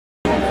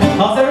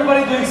How's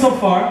everybody doing so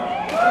far?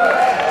 You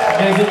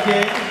guys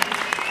okay?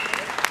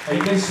 Are you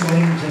guys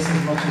sweating just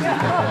as much as you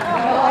can?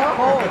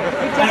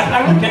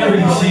 I can't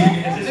really see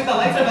you guys. The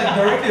lights are like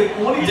directed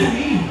only to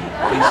me.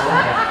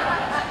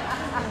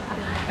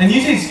 And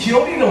usually it's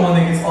Keoni the one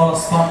that gets all the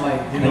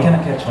spotlight. You know? I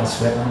cannot catch my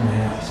sweat on my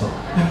hand, so.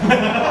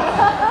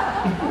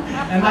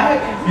 And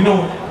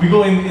we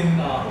go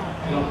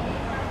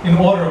in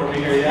order over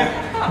here,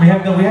 yeah. We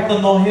have the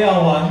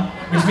ʻAuhea one,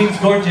 which means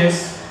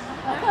gorgeous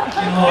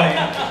in Hawaii.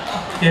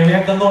 Yeah, we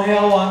have the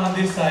ʻAuhea one on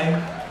this side.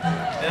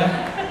 Yeah.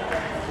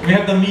 We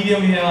have the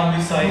medium here on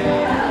this side.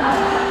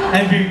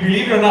 And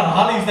believe it or not,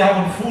 Hale used to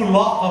have a full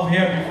lock of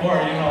hair before,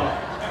 you know.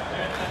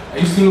 I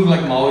used to look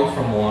like Maui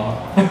from Moana.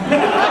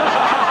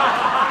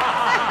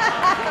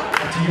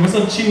 Give us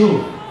some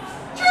chihu.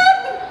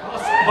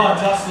 But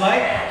just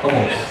like?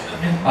 Almost.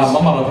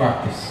 I'm out of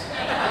practice.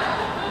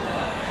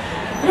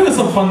 We're gonna do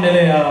some fun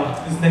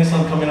this next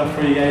one coming up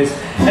for you guys.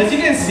 As you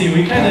can see,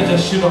 we kind of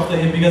just shoot off the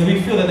hip because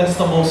we feel that that's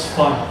the most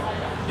fun.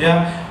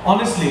 Yeah?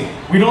 Honestly,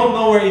 we don't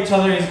know where each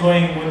other is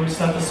going when we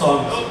start the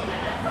songs.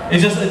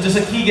 It's just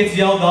a key gets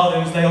yelled out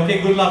and it's like,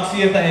 okay, good luck, see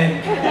you at the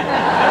end.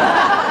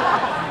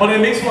 But it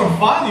makes more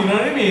fun, you know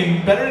what I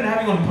mean? Better than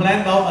having a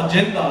planned out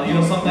agenda. You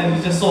know, sometimes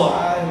it's just so,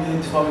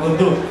 this is what we're gonna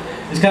do.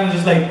 It's kind of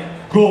just like,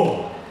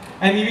 go.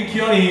 And even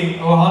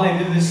Keoni or Hale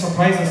did this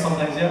surprise us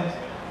sometimes, yeah?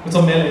 With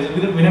some melees.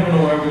 We never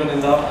know where we're gonna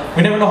end up.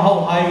 We never know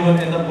how high we're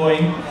gonna end up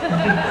going.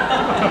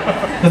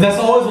 Because that's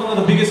always one of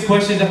the biggest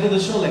questions after the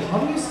show, like, how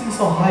do you sing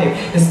so high?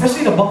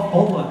 Especially the buff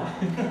bald one.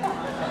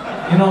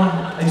 You know,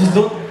 it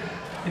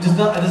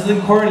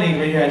doesn't correlate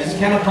right here. I just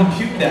cannot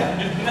compute that.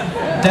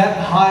 That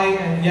high,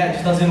 and yeah, it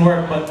just doesn't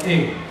work, but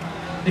hey,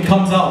 it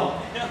comes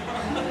out.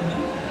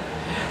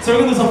 So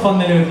we're gonna do some fun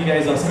with you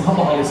guys, some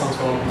couple Hale songs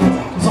for all of you.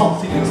 Some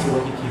songs singing to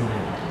Waikīkī.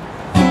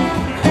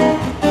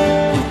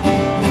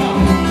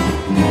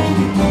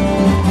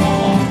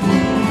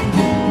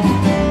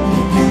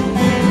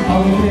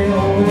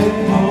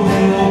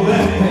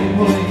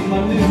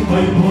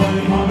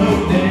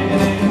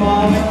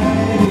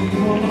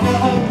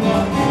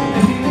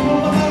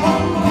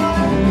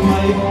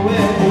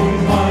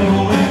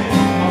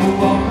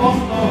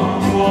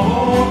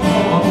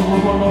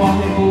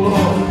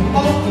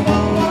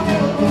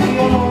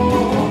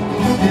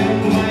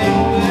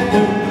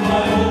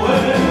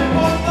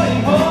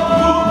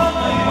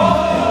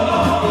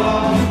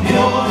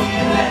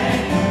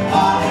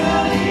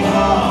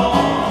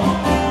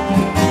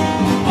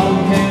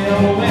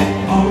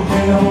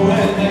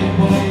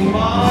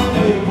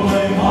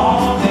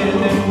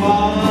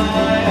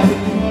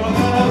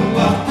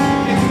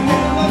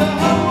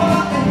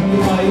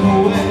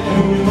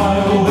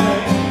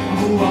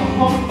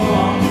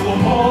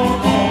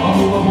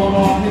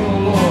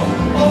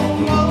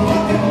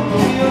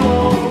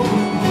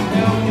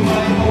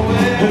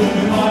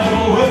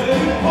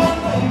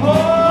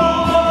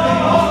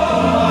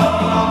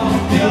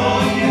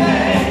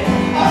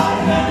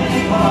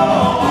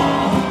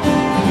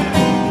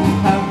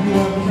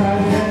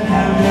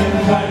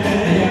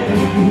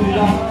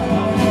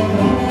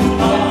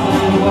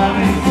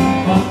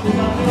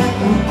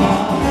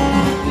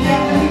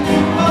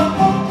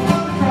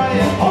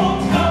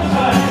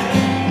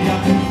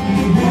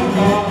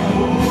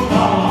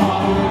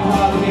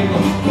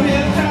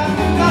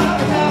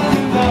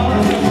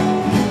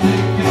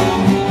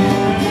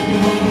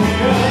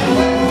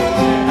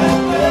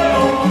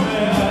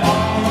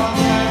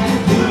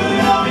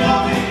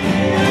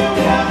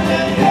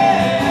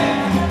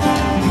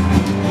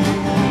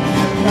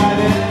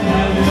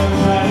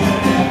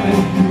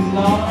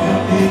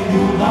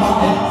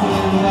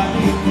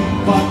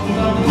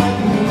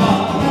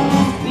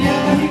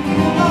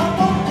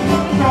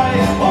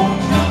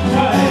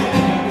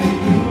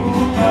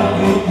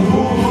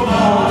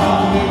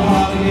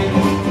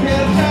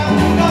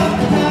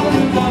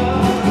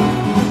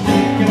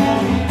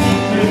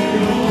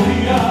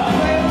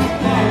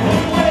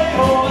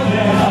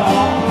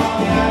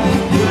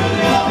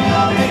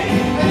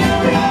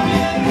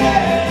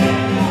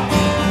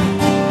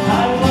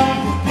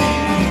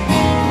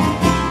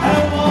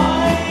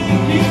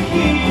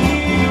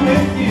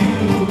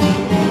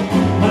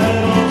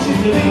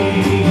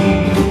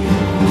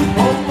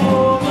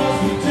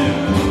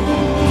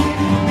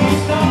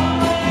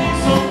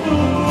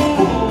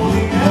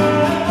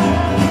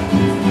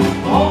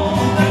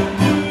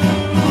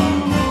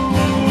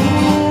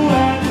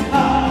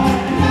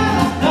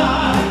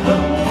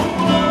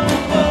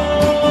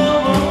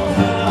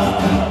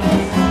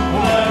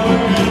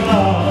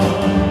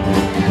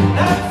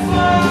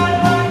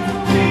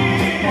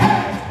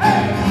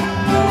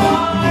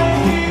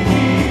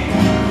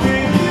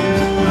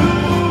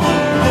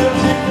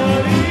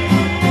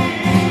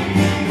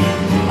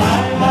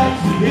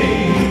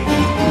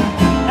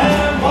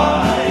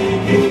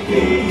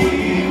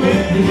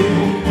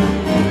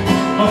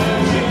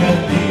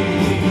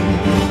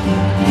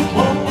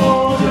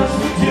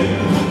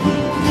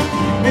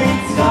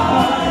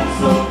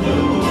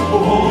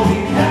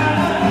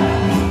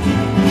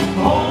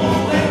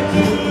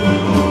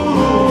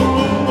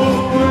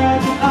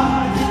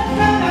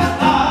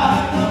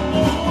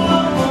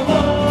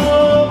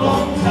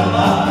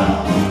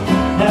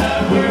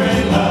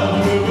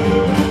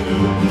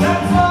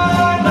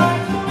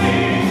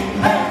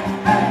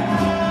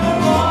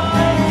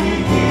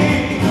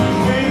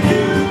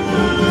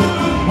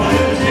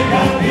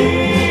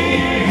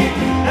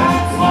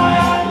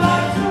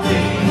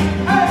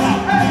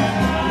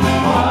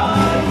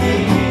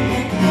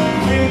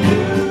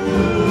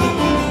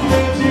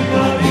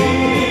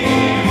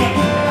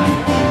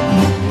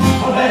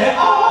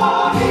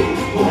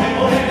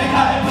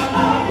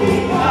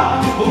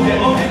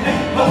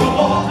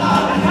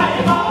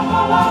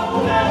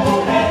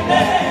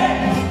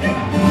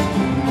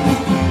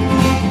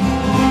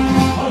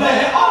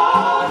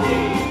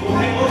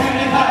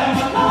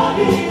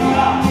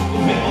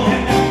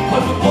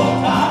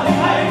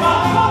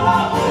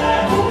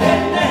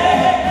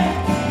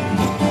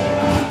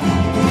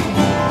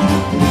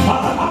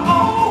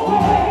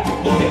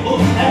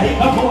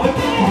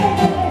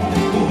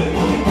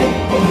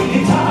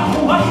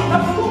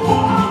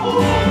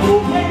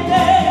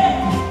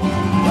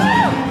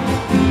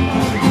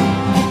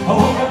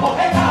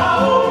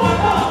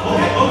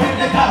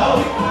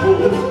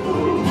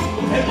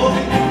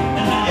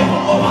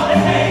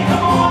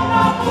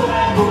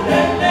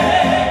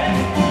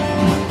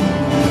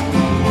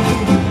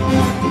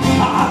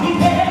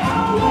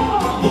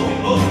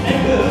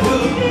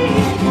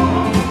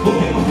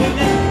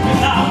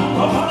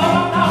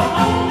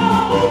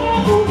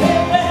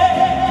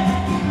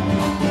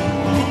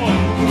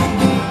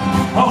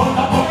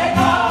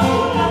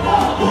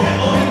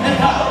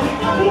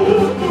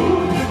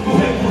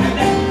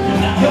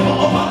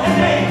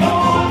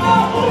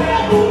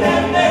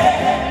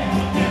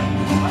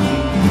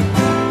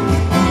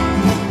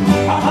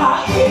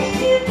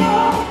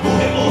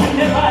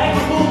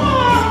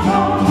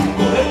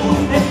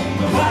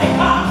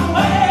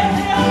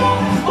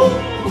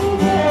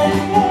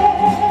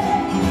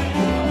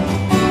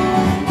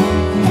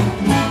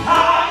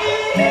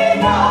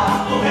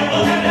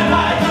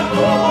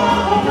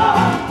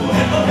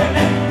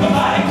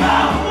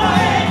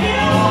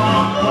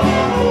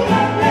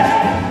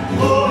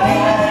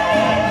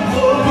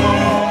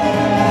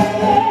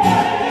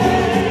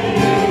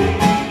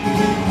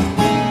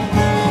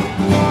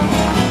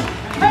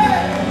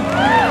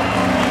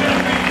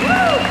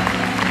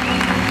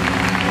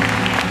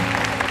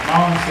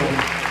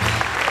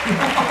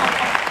 Awesome.